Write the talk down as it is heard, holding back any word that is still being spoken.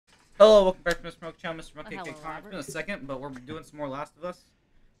Hello, welcome back to Mr. Smoke Channel, Mr. Smoke Hello, It's Robert. been a second, but we're doing some more Last of Us.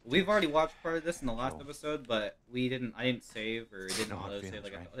 We've already watched part of this in the last episode, but I didn't save, or it didn't No hard auto save feelings,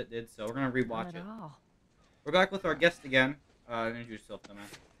 like I right? thought it did, so we're gonna rewatch Not it. at all. We're back with our guest again. Introduce yourself,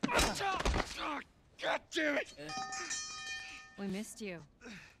 dumbass. God damn it! We missed you.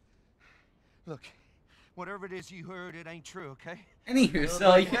 Look, whatever it is you heard, it ain't true, okay? Anywho,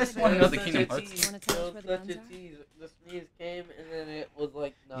 so you guys want to know the Such Kingdom a Hearts? tease. You wanna tell us It where was the such guns a are? tease. The sneeze came and then it was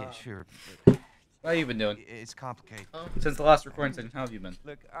like, nah. Yeah, sure. How you been doing? It's complicated. Since the last recording session, how have you been?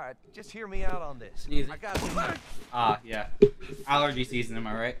 Look, all right, just hear me out on this. Sneezing. I got Ah, yeah. Allergy season, am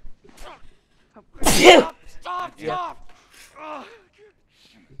I right? Stop! Stop! Yeah. Stop! Ugh.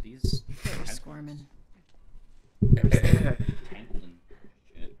 Damn it, these We're squirming. tangled and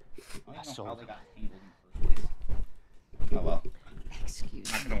shit. I don't know how they got tangled in the first place. Oh well. Excuse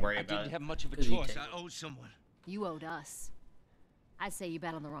I'm not me. gonna worry I about didn't it. have much of a 'Cause you choice. I tangled. owed someone. You owed us. I'd say you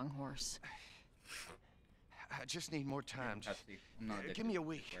bet on the wrong horse. I just need more time. Just Pepsi. I'm not addicted. give me a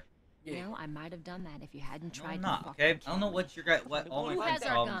week. I swear. You know, I might have done that if you hadn't No, tried I'm to not, fucking okay? I kill don't know me. what all my Who friends' has our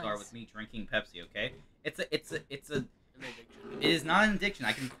problems are guns? with me drinking Pepsi, okay? It's a An addiction. it is not an addiction.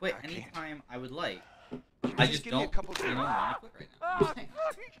 I can quit I can't. anytime I would like. You I just just give me a don't couple you know, want to quit right now. Ah!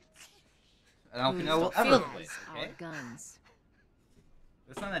 I don't think I will Who ever has quit, our okay? guns?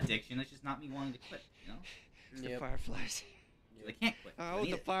 It's not an addiction, it's just not me wanting to quit, you know? The Yep. fireflies. I can't quit. Oh, I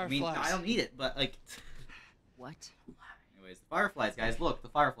need the it. I mean, fireflies. I don't need it, but like What? anyways, the fireflies, guys, look, the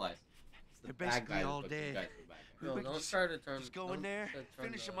fireflies. It's the They're bad basically guys, all but the dead. guys are the bad guys. No, But don't just- try to turn. just go in don't there, try to turn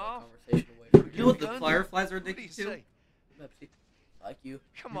finish the 'em off. Conversation away from You know what the Guns? fireflies are What do you addicted to? say? Pepsi. Like you.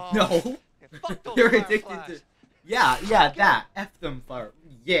 Come on. No. Yeah, fuck those They're addicted fireflies. to yeah, that. F them fire.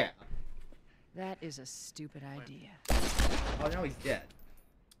 Yeah. That is a stupid idea. Oh, now he's dead.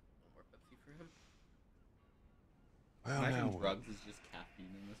 No more Pepsi for him. Well, Imagine now drugs is just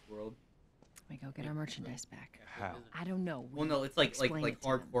caffeine in this world. We go get our merchandise back. How? I don't know. Well, no, it's like Explain it to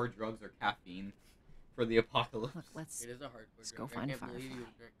them. hardcore drugs are caffeine for the apocalypse. Look, let's. It is a hardcore Let's go drink. find I can't believe Firefly. you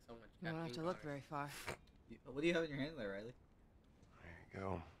drink so much You don't have to caffeine. look very far. What do you have in your hand there, Riley? There you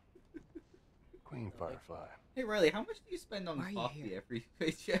go. Queen firefly. Hey, Riley, how much do you spend on Why are you coffee here? every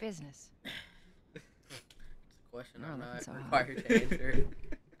paycheck? Business. It's a question You're I'm not not looking so required to answer.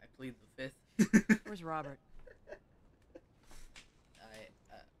 I plead the fifth. Where's Robert?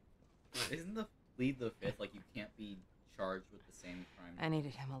 Isn't the plead the fifth like you can't be charged with the same crime? I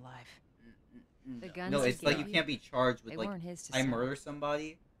needed him alive. The No. guns. No, he it's like you gave can't be charged with They like weren't his to I sell. murder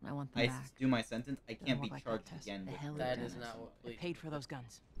somebody, I want them I back. do my sentence, I Doesn't can't look be like charged that test. again The with hell murder. That done is it. not what I pleading paid for is. those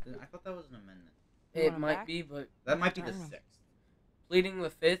guns. I thought that was an amendment. You It want 'em might back? be, but That might be the Darn 'em. sixth, pleading the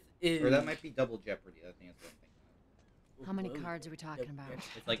fifth is. or that might be double jeopardy. I think that's what I'm thinking. How many Whoa. cards are we talking Yep, about? yep.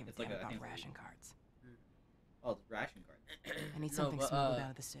 It's like I it's like a, I about think it's ration cards. oh, it's ration card. I need No, something but, smuggled out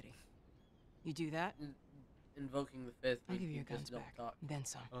of the city. You do that, Invoking the fifth. I'll means give you your just guns don't back. talk. Then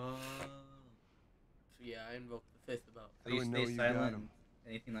some. Oh. So yeah, I invoked the fifth about. So you I know stay you got silent. 'em.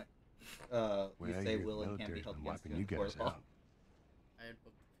 Anything that Well, you say your will and can't be military's held been against wiping you you in court guys of law. out. I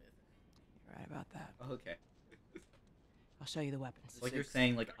invoked the fifth. You're right about that. Oh, okay. I'll show you the weapons. Like you're Six.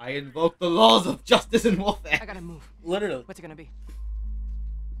 saying, like I invoke the laws of justice and warfare. I gotta move. Literally. What's it gonna be?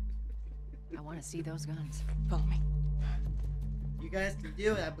 I want to see those guns. Follow me. You guys can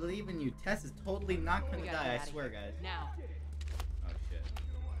do it. I believe in you. Tess is totally not gonna We gotta die. get I outta swear, here. guys. Now. Oh shit.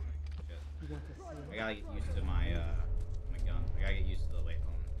 I gotta get used to my my gun. I gotta get used to the wait.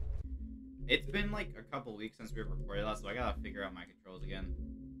 Hold on. It's been like a couple weeks since we recorded last, so I gotta figure out my controls again.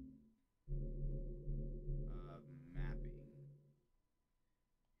 Mapping.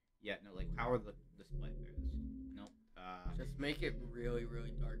 Yeah, no, like power the display. There it is. Nope. Just make it really,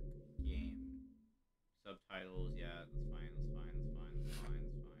 really dark. Game. Subtitles. Yeah, that's fine. That's fine. That's fine. That's fine.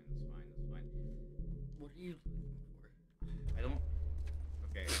 That's fine. That's fine. That's fine. What are you looking for? I don't.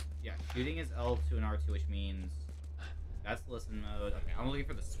 Okay, yeah, shooting is L2 and R2, which means that's listen mode. Okay, I'm looking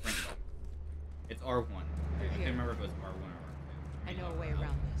for the sprint button. It's R1. I can't remember if it was R1 or R2. I know a way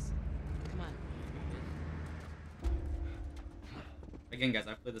around this. Come on. Again, guys,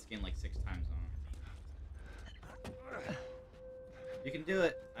 I've played this game like 6 times now. You can do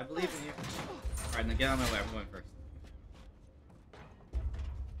it. I believe in you. Alright, now get out of my way. I'm going first.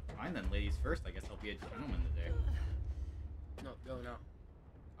 Fine then, ladies first. I guess I'll be a gentleman today. No, go now.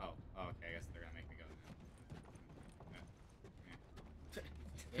 Oh, okay. I guess they're gonna make me go.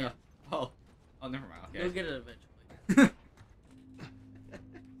 Yeah. Oh, never mind. Okay. You'll get it eventually.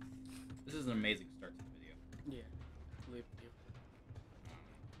 This is an amazing start to the video. Yeah. Believe you.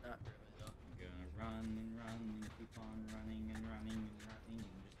 Not really though. I'm gonna run and run and keep on running and running and running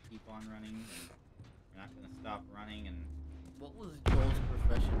and just keep on running. And you're not gonna stop running and What was Joel's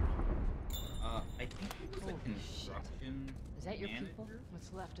profession? construction Is that your manager? people?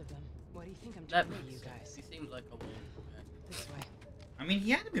 What's left of them? What do you think I'm That doing to makes you sense. guys? He seems like a wonderful guy. This way. I mean,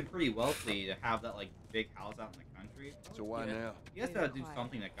 he had to have been pretty wealthy to have that like big house out in the country. So why Yeah. now? He has to do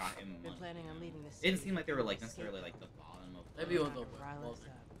something that got him Been money. planning on leaving the It didn't city seem like they were like to necessarily escape. like the bottom of. Maybe it was Trying a to rile us wealthy.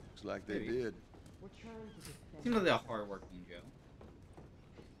 up. Looks like they Maybe. did. We're trying to defend Seems like a hardworking Joe.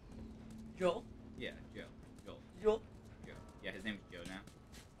 Joel? Yeah, Joe. Joel? Joe. Yeah, his name's Joe now.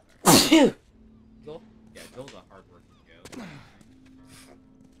 Joel? Yeah, Joel's a hardworking Joe.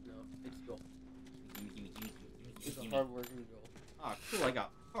 No, it's Joel. Gimme. He's a hardworking Joel. Oh, cool! I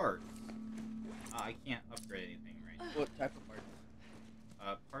got parts. I can't upgrade anything right now. What type of parts?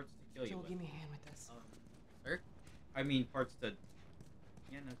 Parts to kill you Joel, with. give me a hand with this. Sir? I mean, parts to.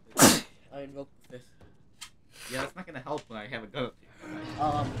 Yeah, no. I invoke the fist. Yeah, it's not gonna help when I have a gun up to you.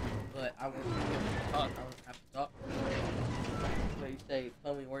 But I won't be able to talk. I don't have to talk. So you say,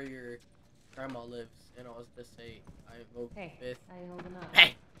 tell me where your grandma lives, and I'll just say, I invoke Hey, the fist. how you holding up?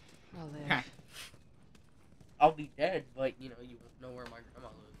 Hey! I'll live. I'll be dead, but you know, you won't know where my grandma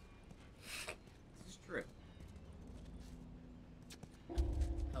lives. This is true.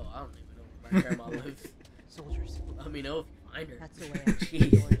 Hell, I don't even know where my grandma lives. Soldiers. Let me know if you find her. That's the way out.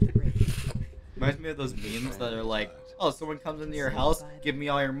 Jeez. Door to the bridge. Reminds me of those memes that are like, "Oh, someone comes into your house, give me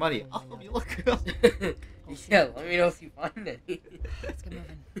all your money. I'll help you look it up." Yeah, let me know if you find any. Let's get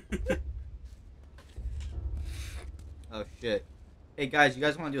moving. Oh shit! Hey guys, you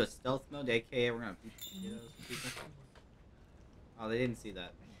guys want to do a stealth mode? AKA, we're gonna beat the shit out of some people. Oh, they didn't see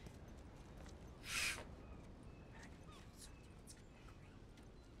that.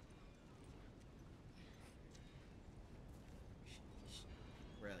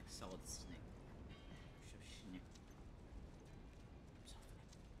 We're like solid snake.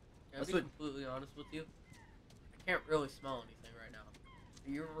 Can I That's be what- completely honest with you? I can't really smell anything right now.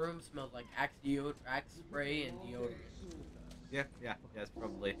 Your room smells like Axe spray and deodorant. Yeah, it's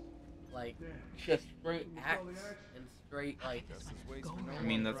probably. Like, just straight Axe and straight, like, I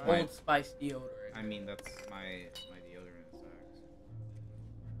mean, that's my. Old Spice deodorant. I mean, that's my deodorant is Axe.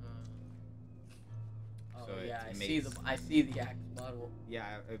 Oh So yeah, it I see the Axe bottle.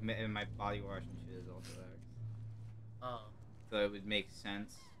 Yeah, and my body wash and shit is also Axe. Oh. So it would make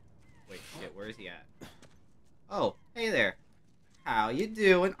sense. Wait, shit, where is he at? Oh, hey there. How you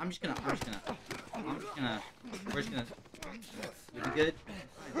doing? We're just gonna. You good?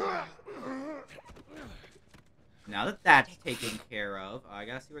 Now that that's taken care of, I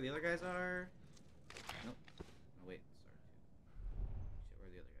gotta see where the other guys are. Nope. Oh wait, sorry. Shit, where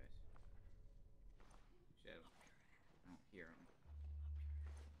are the other guys? Shit, I don't hear them.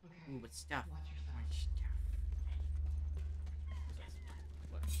 Okay. Ooh, but stuff. Watch your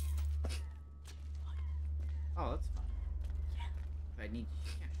More thoughts. stuff. What? Oh, that's fine. But I need.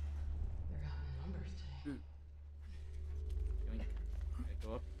 Yeah. They're out in numbers today. I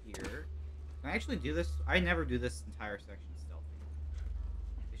go up here. Can I actually do this? I never do this entire section stealthy.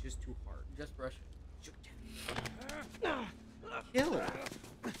 It's just too hard. Just brush it. Kill.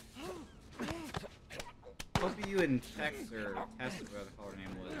 Both of you in Tex or Tess, whatever the hell her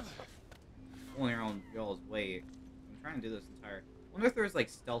name was, pulling your own y'all's weight. I'm trying to do this entire. I wonder if there's like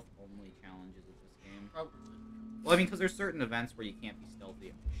stealth only challenges with this game. Probably. Well, I mean, because there's certain events where you can't be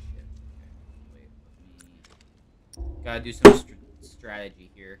stealthy. Oh shit. Okay. Wait. Let me. Gotta do some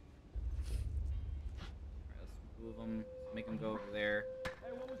strategy here. Alright, let's move them. Make them go over there.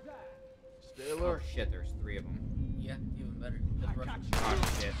 Stay Oh alert. shit, there's 3 of them. Yeah, even better. Just brush it.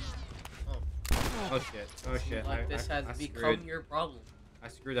 Oh shit. Oh. Oh shit. Oh shit. Like this has I become screwed. your problem. I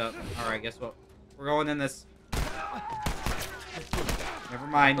screwed up. Alright, guess what? We're going in this. Never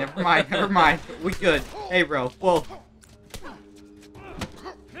mind. We good. Hey, bro. Whoa.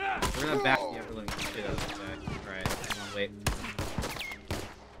 We're gonna back the ever living shit out of this guy. Alright, hang on, wait.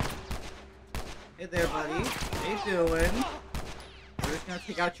 Hey there, buddy. How you doing? We're just gonna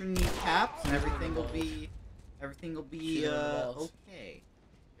take out your kneecaps and everything will be Shoot him in the balls. okay.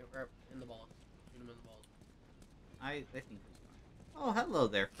 Get right in the balls. Shoot him in the balls. I think he's fine. Oh, hello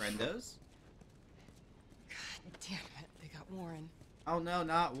there, friendos. God damn it. They got Warren. Oh no,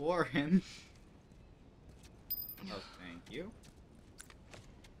 not Warren. Oh, thank you.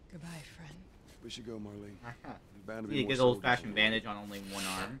 Goodbye, friend. We should go, Marlene. Haha. There's bound to Need be a more good old soldiers fashioned on the way. bandage on only one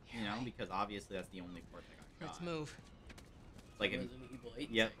arm, you know, because obviously that's the only part that got Let's shot. move. Like in, Resident Evil 8.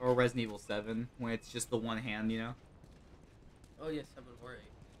 yeah, or Resident Evil 7 when it's just the one hand, you know. Oh yeah, 7 or 8.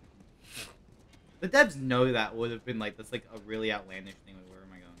 The devs know that would have been like that's like a really outlandish thing. Like, where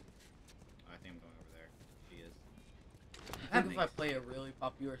am I going? Oh, I think I'm going over there. She is. I think if I play a really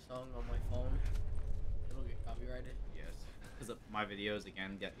popular song on my phone, it'll get copyrighted. Yes, because my videos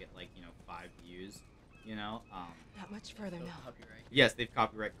again get like 5 views. You know, Not much further No now. copyright. yes, they've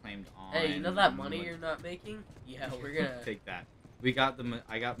copyright claimed on. Hey, you know that money you're not making? Yeah, we're gonna. take that. We got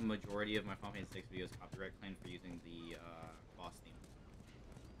I got the majority of my Final Fantasy 6 videos copyright claimed for using the boss theme.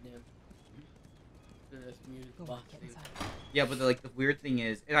 Yeah. This music Go on, box get theme. inside. Yeah, but the weird thing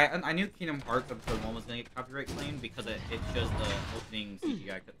is, and I knew Kingdom Hearts episode 1 was gonna get copyright claimed because it shows the opening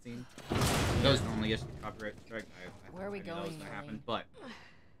CGI cutscene. Those normally get copyright strike. Where are we I knew that was going, gonna Lily? happen, but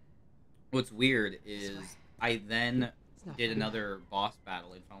what's weird is way. I then It's not did fair. another boss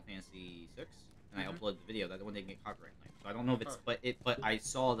battle in Final Fantasy 6, and I Mhm. uploaded the video. That one didn't get copyright claimed, so I don't know if it's Huh. but I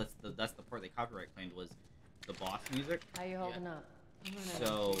saw that's the part they copyright claimed was the boss music. How you holding up? I'm running So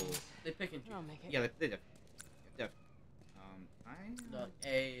out of things. They pick and I'll choose. make it. yeah, they def. Look,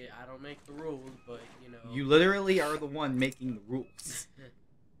 hey, I don't make the rules, but you know. You literally are the one making the rules.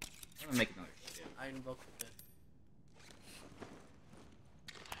 I'm gonna make another shit. I invoke the fifth.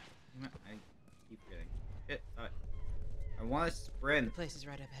 I keep forgetting. Shit, stop it. I want to sprint. The place is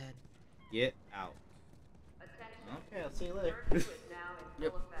right up ahead. Get out. Okay, I'll see you later.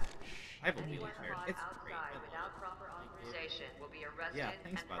 Yep. I have a wheelie chair. It's great. I love without proper authorization will be arrested Yeah,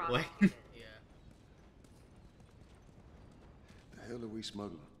 thanks, and by the way. prosecuted. Yeah. The hell are we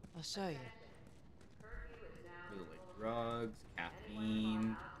smuggling? I'll show you. Food like drugs,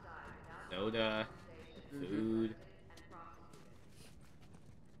 caffeine, soda, food.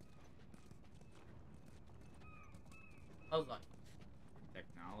 How's that?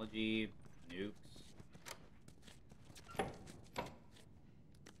 Technology, nukes.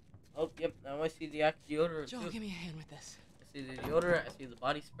 Oh, yep. Now I see the Axe deodorant Joel, too. give me a hand with this. I see the deodorant. I see the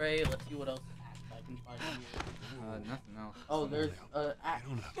body spray. Let's see what else I can find here. Nothing else. Oh, there's Axe.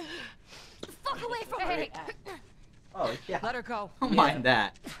 Fuck away from me! Oh, yeah. Let her go. Don't Yeah. mind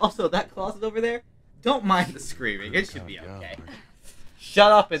that. Also, that closet over there, don't mind the screaming. It should be God, okay. yeah.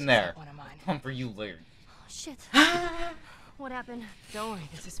 Shut up in there. One of mine. Come for you later. Oh, shit. What happened? Don't worry,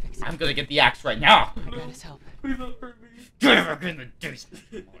 this is fixed. I'm gonna get the axe right now. I got his help, Please don't hurt me. Get in the dice.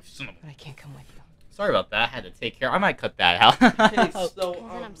 Son of a- but I can't come with you. Sorry about that. I had to take care. I might cut that out. Okay, so Well,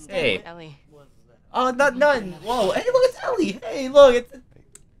 then I'm staying Hey. with Ellie, What's that? Oh, none. Whoa. Hey, look, it's Ellie. Hey, look, it's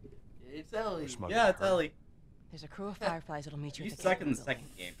It's Ellie. We're smuggling yeah, it's her. Ellie. there's a crew of fireflies that'll meet you You at the suck in the Capitol second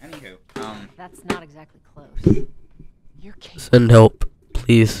building. game. Anywho, That's not exactly close. You're capable. Send help,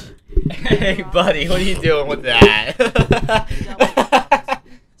 please. Hey, buddy, what are you doing with that?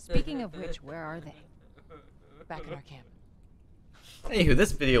 Speaking of which, where are they? Back at our camp. Anywho,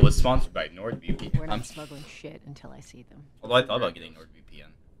 this video was sponsored by NordVPN. We're not smuggling shit until I see them. Although I thought about getting NordVPN.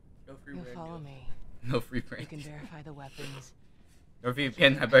 No free You'll brand follow deals. me. No free You print. can verify the weapons,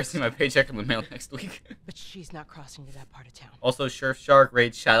 NordVPN, I better see my paycheck in the mail next week. but she's not crossing to that part of town. Also, Surfshark,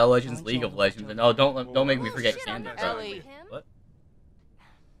 Raid, Shadow Legends, Don't League of Joel, Legends, don't and oh, don't make me Oh, forget shit, I'm Candy not Crush. talking Ellie. with him. What?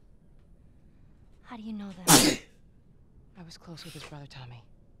 How do you know that? I was close with his brother Tommy.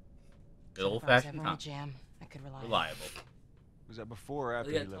 Good So old if I was fashioned ever in a Tom. jam, I could rely on him. Reliable. Was that before or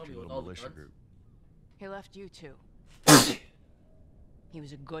after yeah, he left tell me your with little all the militia guns. group? He left you too. He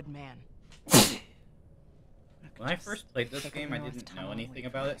was a good man. When I first played this game, I didn't know anything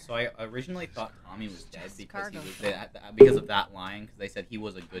about it, so I originally thought Tommy was dead Just because he cargo. was because of that line, because they said he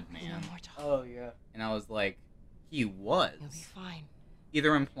was a good No man, more talk. Oh yeah. and I was like, he was, You'll be fine.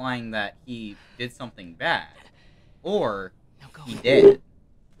 either implying that he did something bad, or Now go. he did.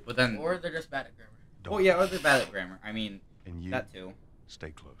 But then, Or they're just bad at grammar. Don't oh yeah, or they're bad at grammar. I mean, And you that too. stay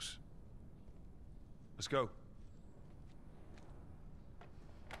close. Let's go.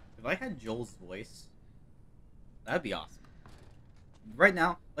 If I had Joel's voice, that'd be awesome. Right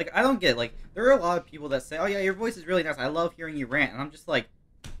now, like, I don't get, like, there are a lot of people that say, oh yeah, your voice is really nice, I love hearing you rant, and I'm just like,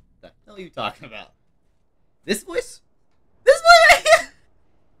 what the hell are you talking about? This voice? This voice right here?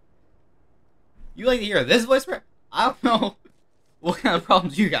 You like to hear this voice? I don't know what kind of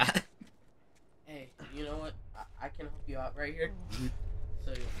problems you got. Hey, you know what? I can help you out right here.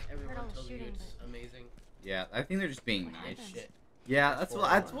 So everyone all the tells you shooting, it's amazing. Yeah, I think they're just being What nice. happened? Shit. Yeah, that's what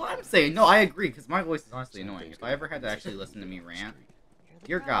I'm saying. No, I agree, because my voice is honestly annoying. If I ever had to actually listen to me rant, You're the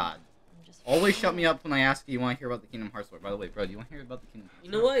dear problem. God, I'm just always shut me up when I ask you want to hear about the Kingdom Hearts story. By the way, bro, do you want to hear about the Kingdom Hearts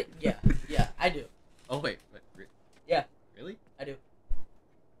You know what? Yeah, I do. Oh, wait. Yeah. Really? I do.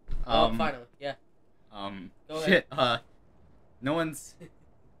 Oh, Um, finally, yeah. Go ahead. shit, no one's,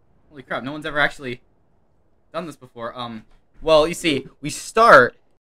 holy crap, no one's ever actually done this before. Well, you see, we start